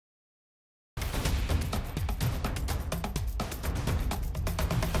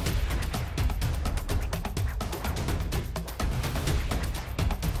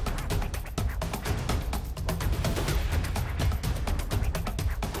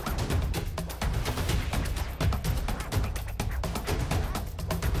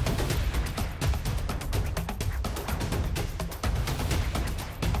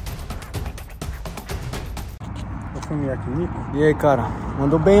E aí, cara?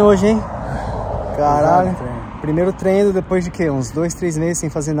 Mandou bem hoje, hein? Caralho. Primeiro treino depois de quê? Uns 2, 3 meses sem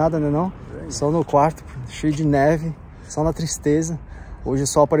fazer nada, né não? Só no quarto, cheio de neve, só na tristeza. Hoje o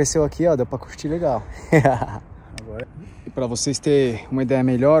sol apareceu aqui, ó, deu pra curtir legal. E pra vocês terem uma ideia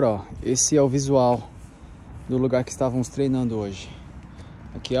melhor, ó, esse é o visual do lugar que estávamos treinando hoje.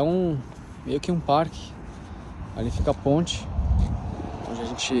 Aqui é meio que um parque. Ali fica a ponte, onde a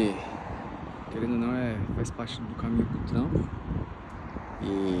gente, querendo ou não, faz parte do caminho pro trampo.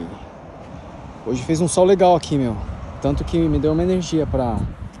 E hoje fez um sol legal aqui, meu. Tanto que me deu uma energia pra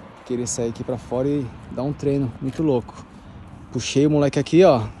querer sair aqui pra fora e dar um treino muito louco. Puxei o moleque aqui,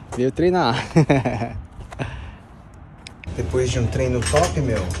 ó, veio treinar. Depois de um treino top,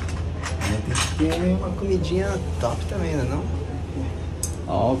 meu, tem que ter uma comidinha top também, né não?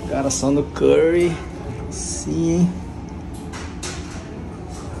 Ó, o cara só no curry. Sim, hein?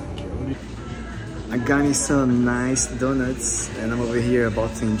 I got me some nice donuts and I'm over here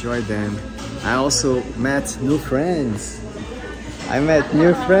about to enjoy them. I also met new friends. I met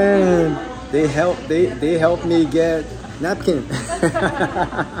new friends. They helped me get napkin.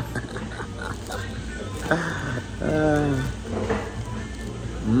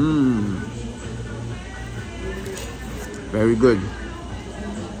 Very good.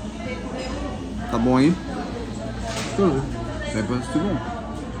 Tá bom aí? Tudo. É bastante bom.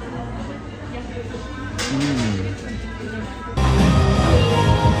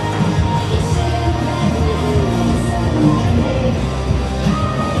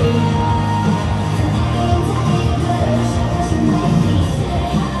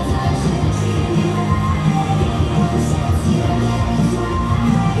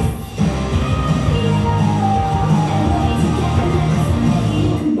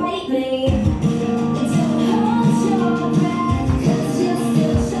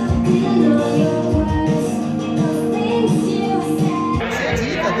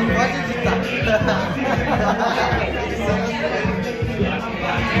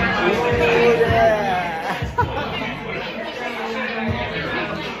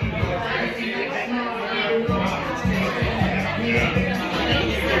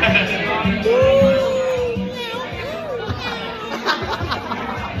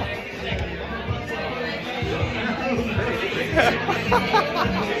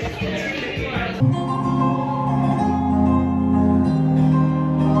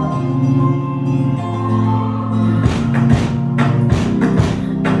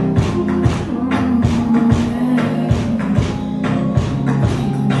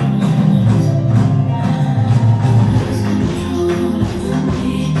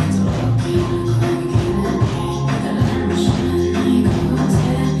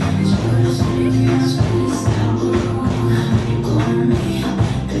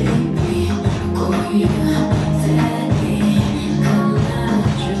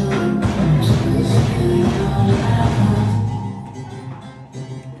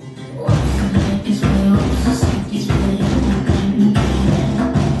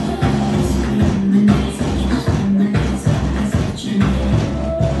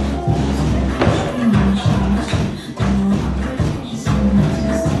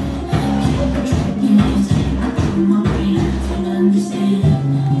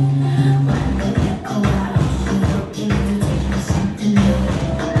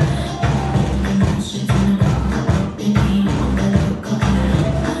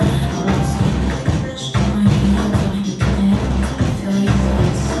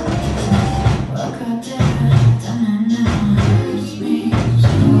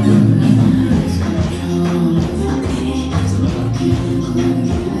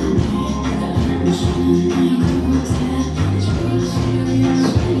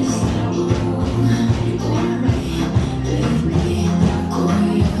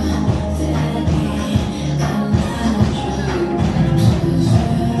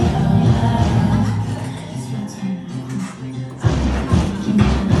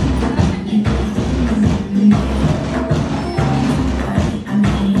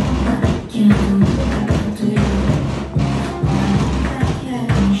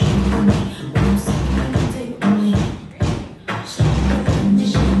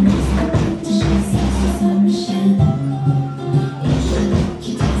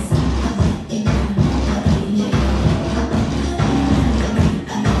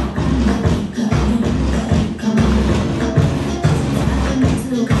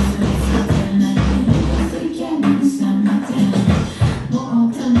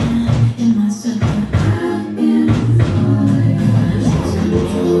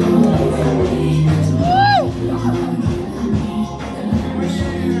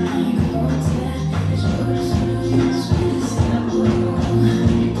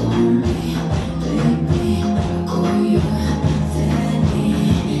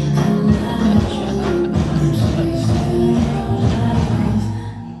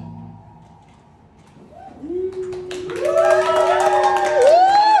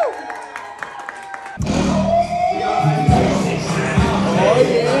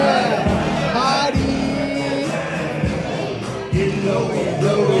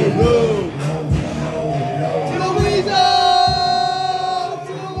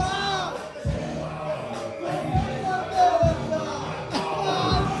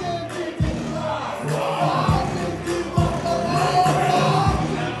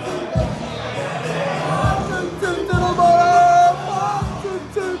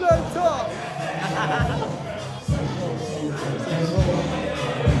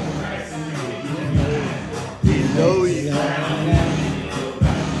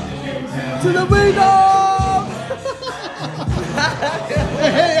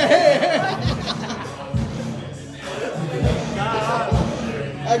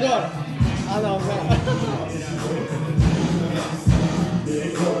 Agora. Ah não, velho.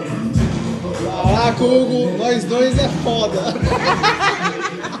 Caraca, Hugo, nós dois é foda.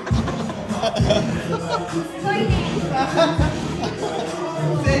 Sei.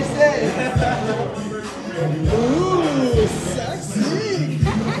 Sexy.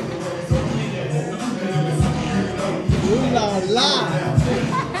 La la.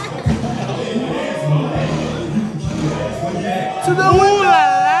 To the winner.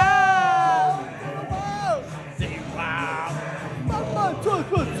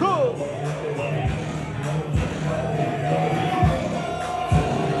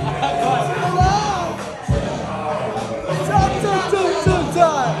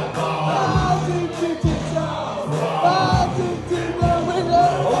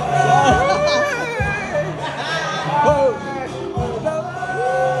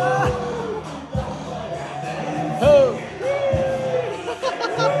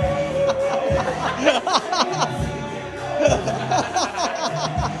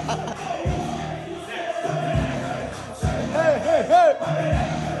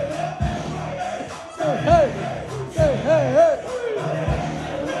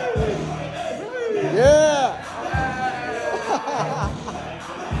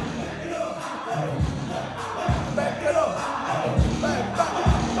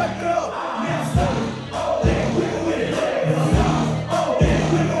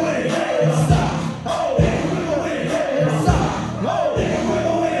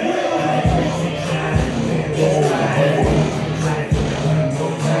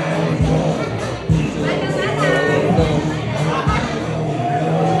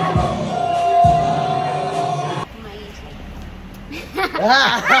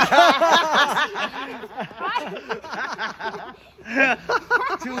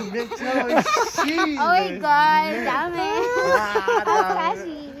 Oi, guys, dame.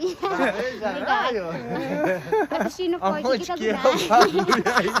 Obrigado. Assistindo podcast que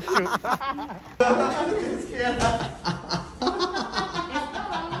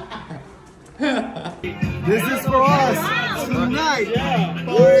This is for us tonight.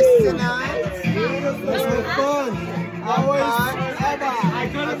 Yes, tonight. Let's have fun. Always, ever. I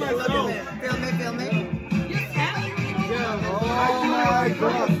got it myself. Film it. Oh my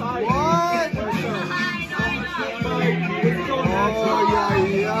God. What? Oh,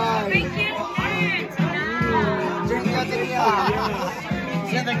 yeah. Drink your teria.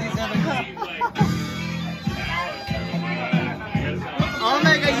 Oh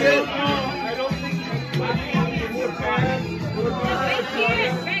my God, you.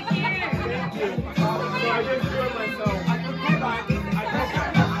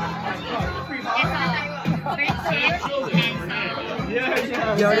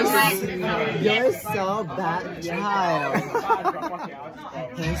 You're so bad child.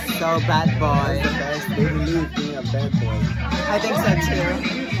 He's so bad boy. The best believe being a bad boy. I think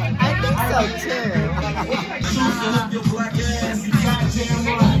so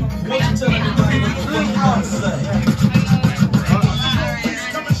too.